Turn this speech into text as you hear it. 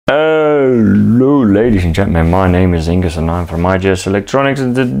Hello ladies and gentlemen, my name is Ingus and I'm from IGS Electronics,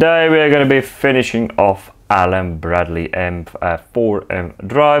 and today we are going to be finishing off Allen Bradley M4M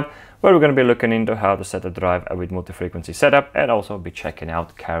drive, where we're going to be looking into how to set a drive with multi-frequency setup and also be checking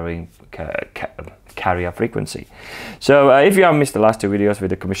out carrier frequency. So if you have missed the last two videos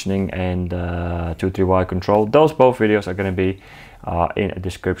with the commissioning and 2-3-wire control, those both videos are going to be in the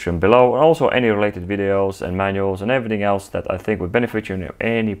description below, and also any related videos and manuals and everything else that I think would benefit you in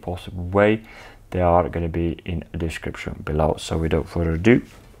any possible way, they are going to be in the description below. So without further ado,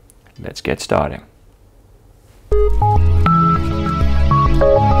 let's get started.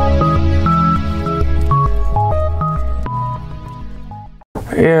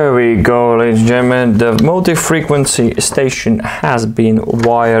 Here we go, ladies and gentlemen. The multi-frequency station has been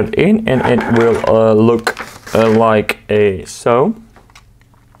wired in, and it will look like so.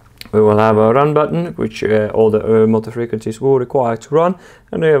 We will have a run button, which all the multi-frequencies will require to run,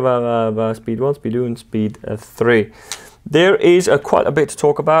 and we have speed 1, speed 2, and speed 3. There is quite a bit to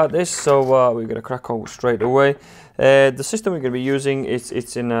talk about this, so we're going to crack on straight away. The system we're going to be using it's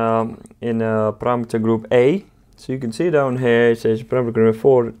in parameter group A. So you can see down here it says parameter group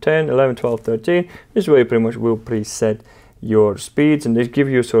 4, 10, 11, 12, 13. This is where you pretty much will preset your speeds, and they give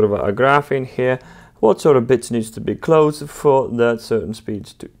you sort of a graph in here what sort of bits needs to be closed for that certain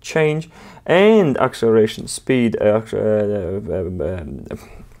speeds to change, and acceleration speed, the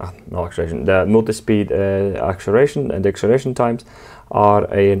multi-speed acceleration and acceleration times are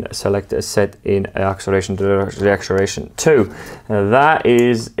in set in acceleration to reacceleration 2. That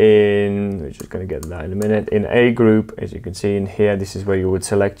is in, we're just going to get that in a minute, in A group. As you can see in here, this is where you would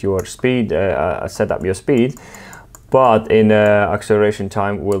select your speed, set up your speed. But in acceleration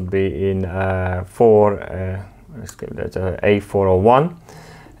time will be in A401,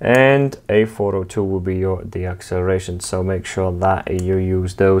 and A402 will be the acceleration. So make sure that you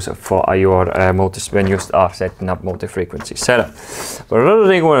use those for your when you are setting up multi-frequency setup. But another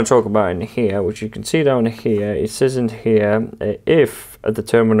thing I want to talk about in here, which you can see down here, it says in here, if the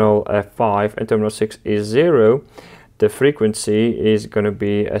terminal 5 and terminal 6 is 0, the frequency is going to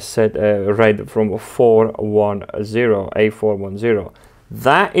be set read from 410, A410.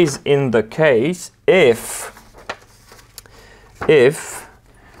 That is in the case if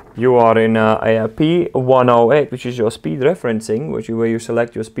you are in a P108, which is your speed referencing, where you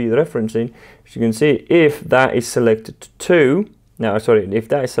select your speed referencing. As you can see, if that is selected to 2, if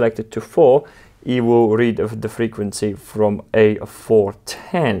that is selected to 4, it will read the frequency from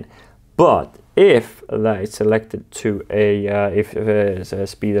A410. But if that is selected to if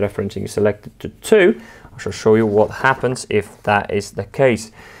speed referencing is selected to 2, I shall show you what happens if that is the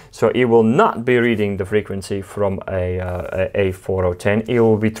case. So it will not be reading the frequency from a 410. It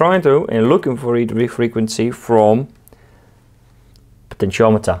will be trying to and looking for the frequency from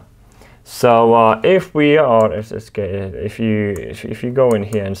potentiometer. So if we are, if you go in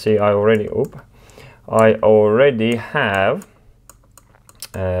here and see, I already have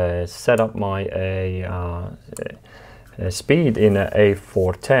set up my speed in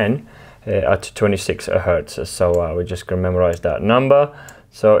A410 at 26 Hertz. So we're just going to memorize that number.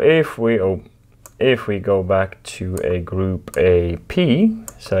 So if we go back to a group AP,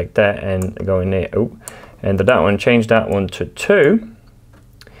 select that and go in there, and that one, change that one to 2,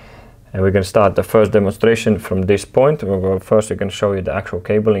 and we're going to start the first demonstration from this point. First we're going to show you the actual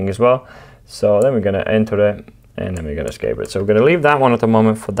cabling as well. So then we're going to enter it, and then we're going to escape it. So we're going to leave that one at the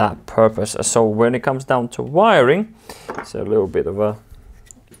moment for that purpose. So when it comes down to wiring, it's a little bit of a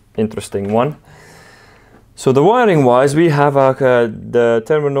interesting one. So the wiring wise, we have the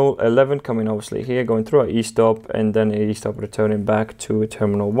terminal 11 coming obviously here, going through our e-stop, and then a e-stop returning back to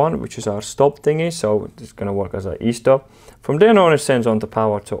terminal 1, which is our stop thingy. So it's going to work as an e-stop. From then on, it sends on the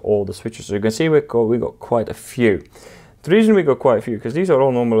power to all the switches. So you can see we got quite a few. The reason we got quite a few, because these are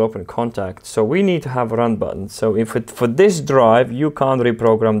all normal open contact, so we need to have a run button. So for this drive, you can't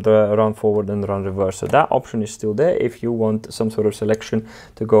reprogram the run forward and run reverse. So that option is still there if you want some sort of selection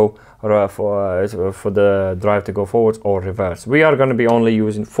to go for the drive to go forward or reverse. We are going to be only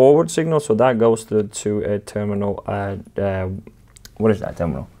using forward signal, so that goes to a terminal. What is that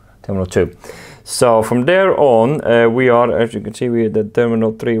terminal? Terminal 2. So from there on, we are, as you can see, the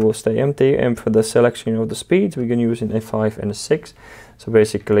terminal 3 will stay empty, and for the selection of the speeds, we can use an A5 and a 6. So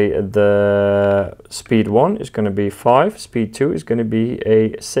basically, the speed 1 is going to be 5, speed 2 is going to be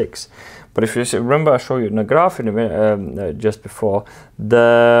a 6. But if you remember, I showed you in a graph in a minute, just before,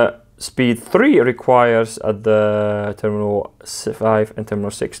 the speed 3 requires the terminal 5 and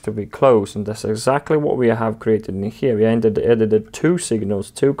terminal 6 to be closed, and that's exactly what we have created in here. We added 2 signals,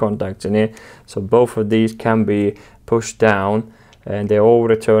 2 contacts in here, so both of these can be pushed down and they're all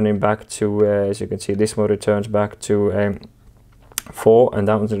returning back to, as you can see, this one returns back to 4, and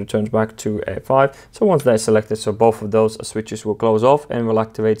that one returns back to 5. So once they're selected, so both of those switches will close off and will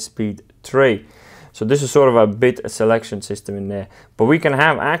activate speed 3. So this is sort of a bit selection system in there, but we can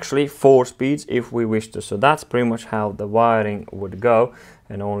have actually 4 speeds if we wish to. So that's pretty much how the wiring would go,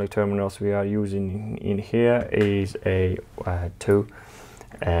 and only terminals we are using in here is a 2,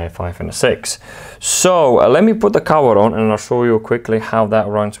 5 and a 6. So let me put the cover on and I'll show you quickly how that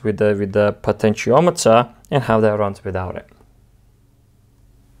runs with the potentiometer and how that runs without it.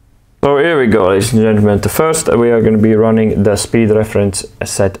 So here we go, ladies and gentlemen. First we are going to be running the speed reference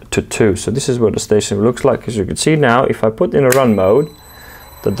set to 2. So this is what the station looks like. As you can see now, if I put in a run mode,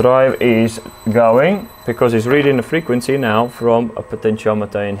 the drive is going because it's reading the frequency now from a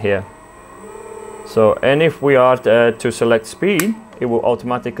potentiometer in here. So, and if we are to select speed, it will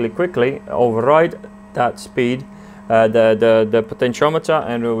automatically quickly override that speed, the potentiometer,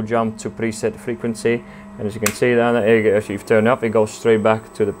 and it will jump to preset frequency. And as you can see down there, if you turn up, it goes straight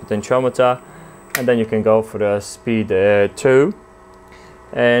back to the potentiometer, and then you can go for the speed 2,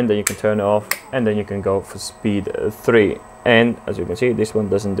 and then you can turn it off, and then you can go for speed 3. And as you can see, this one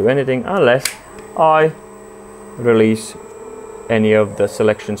doesn't do anything unless I release any of the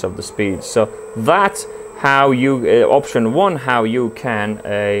selections of the speeds. So that's how you, option 1, how you can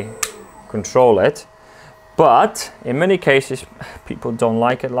control it. But in many cases, people don't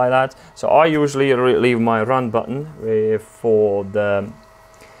like it like that. So I usually leave my run button for the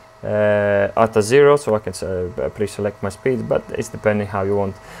at the 0, so I can pre-select my speed, but it's depending how you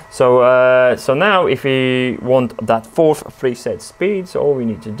want. So so now if we want that 4th preset speed, so all we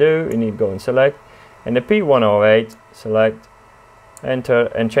need to do, we need to go and select, and the P108, select, enter,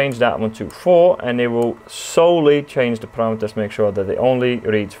 and change that one to 4, and it will solely change the parameters, make sure that they only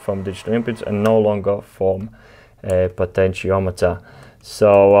read from digital inputs and no longer from a potentiometer.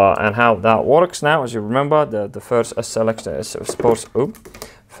 So and how that works now, as you remember, the first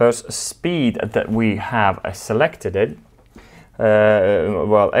first speed that we have selected it,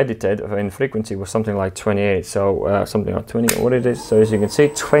 well, edited in frequency was something like 28, so something like 20, what it is, so as you can see,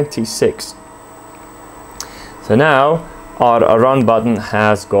 26. So now our run button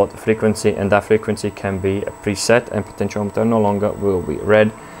has got frequency, and that frequency can be a preset, and potentiometer no longer will be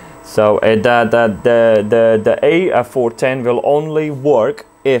read. So the A410 will only work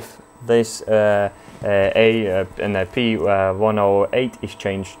if this and P108 is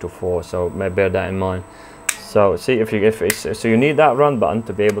changed to 4. So bear that in mind. So see if so you need that run button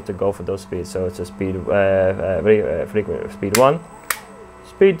to be able to go for those speeds. So it's a speed speed 1,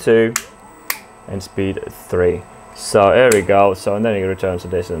 speed 2, and speed 3. So here we go. So and then it returns to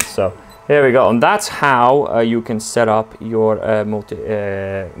distance. So here we go, and that's how you can set up your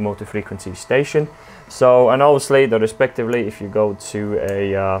multi-frequency station. So, and obviously, respectively, if you go to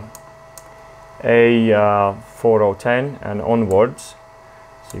a 4010 and onwards,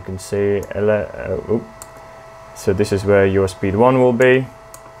 so you can see. So this is where your speed 1 will be.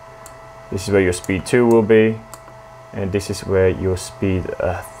 This is where your speed 2 will be, and this is where your speed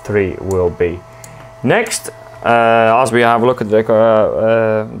 3 will be. Next, as we have a look at the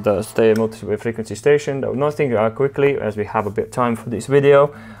multi-frequency station, nothing quickly, as we have a bit of time for this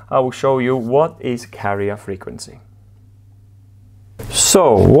video, I will show you what is carrier frequency.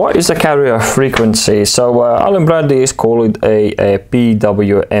 So, what is a carrier frequency? So, Alan Bradley is called a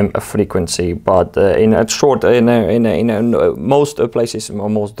PWM frequency, but in most places, or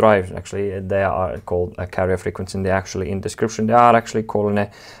most drives actually, they are called a carrier frequency. And they actually, in description, they are actually calling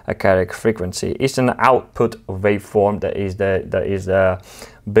it a carrier frequency. It's an output waveform that is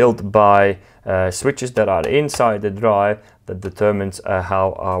built by switches that are inside the drive that determines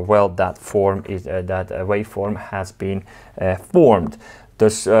how well that form is, that waveform has been formed.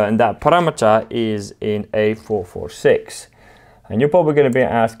 And that parameter is in A446. And you're probably going to be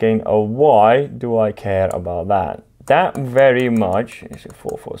asking, why do I care about that? That very much, is it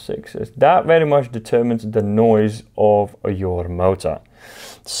 446? That very much determines the noise of your motor.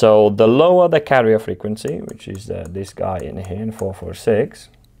 So the lower the carrier frequency, which is this guy in here, in 446,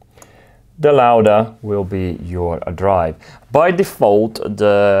 the louder will be your drive. By default,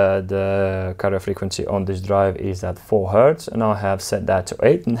 the carrier frequency on this drive is at 4 Hz, and I have set that to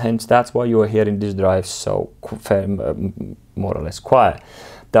 8, and hence that's why you are hearing this drive so more or less quiet.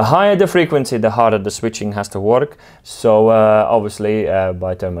 The higher the frequency, the harder the switching has to work. So obviously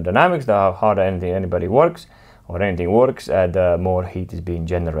by thermodynamics, the harder anybody works, or anything works, the more heat is being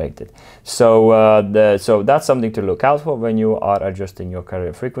generated. So so that's something to look out for when you are adjusting your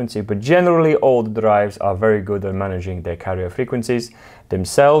carrier frequency. But generally all the drives are very good at managing their carrier frequencies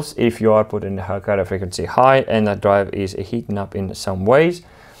themselves. If you are putting the carrier frequency high and that drive is heating up in some ways,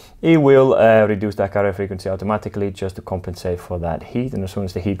 it will reduce that carrier frequency automatically just to compensate for that heat. And as soon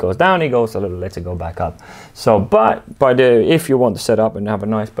as the heat goes down, it goes a little, lets it go back up. So, but if you want to set up and have a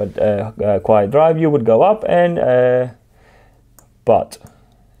nice but quiet drive, you would go up and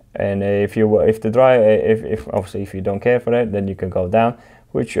if the drive, if obviously if you don't care for it, then you can go down,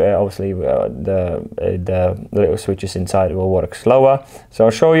 which obviously the little switches inside will work slower. So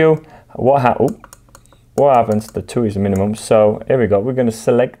I'll show you what happens. The 2 is the minimum. So here we go. We're going to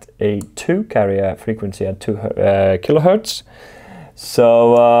select a 2 carrier frequency at 2 kilohertz.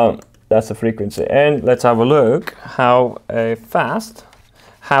 So that's the frequency. And let's have a look how fast,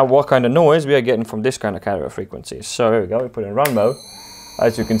 what kind of noise we are getting from this kind of carrier frequency. So here we go. We put in run mode.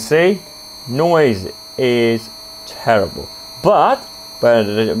 As you can see, noise is terrible. But by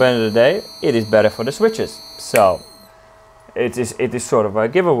the end of the day, it is better for the switches. So it is sort of a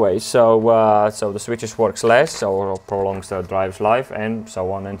giveaway. So so the switches works less, so it prolongs the drive's life, and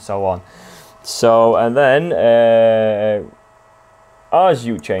so on and so on. So and then as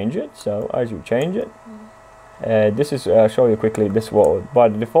you change it, this is show you quickly. This what by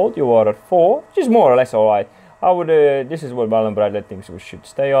default you are at 4, which is more or less alright. I would this is what Bradley thinks we should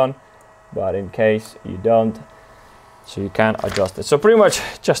stay on, but in case you don't, so you can adjust it. So pretty much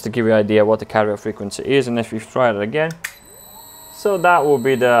just to give you an idea what the carrier frequency is, and if you try it again. So that will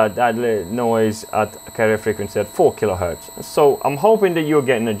be that noise at carrier frequency at 4 kilohertz. So I'm hoping that you're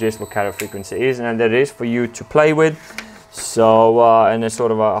getting a gist what carrier frequency is, and that is for you to play with. So and it's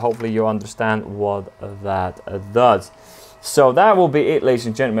sort of hopefully you understand what that does. So that will be it, ladies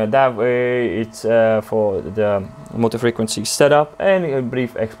and gentlemen. That way it's for the multi-frequency setup and a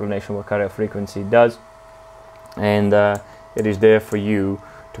brief explanation what carrier frequency does, and it is there for you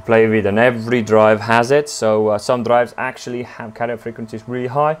to play with, and every drive has it. So some drives actually have carrier frequencies really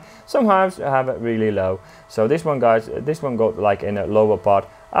high, some drives have it really low. So this one, guys, this one got like in a lower part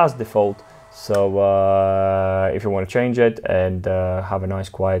as default. So if you want to change it and have a nice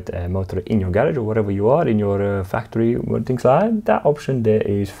quiet motor in your garage or wherever you are in your factory or things like that, that option there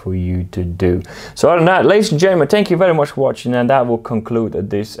is for you to do. So other than that, ladies and gentlemen, thank you very much for watching, and that will conclude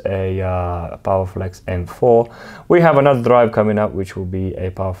this Powerflex M4. We have another drive coming up, which will be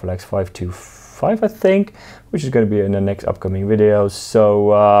a Powerflex 525, I think, which is going to be in the next upcoming videos.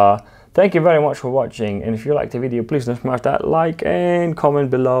 So thank you very much for watching, and if you liked the video, please don't smash that like and comment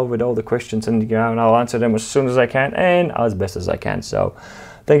below with all the questions, and I'll answer them as soon as I can and as best as I can. So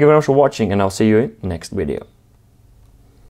thank you very much for watching, and I'll see you in the next video.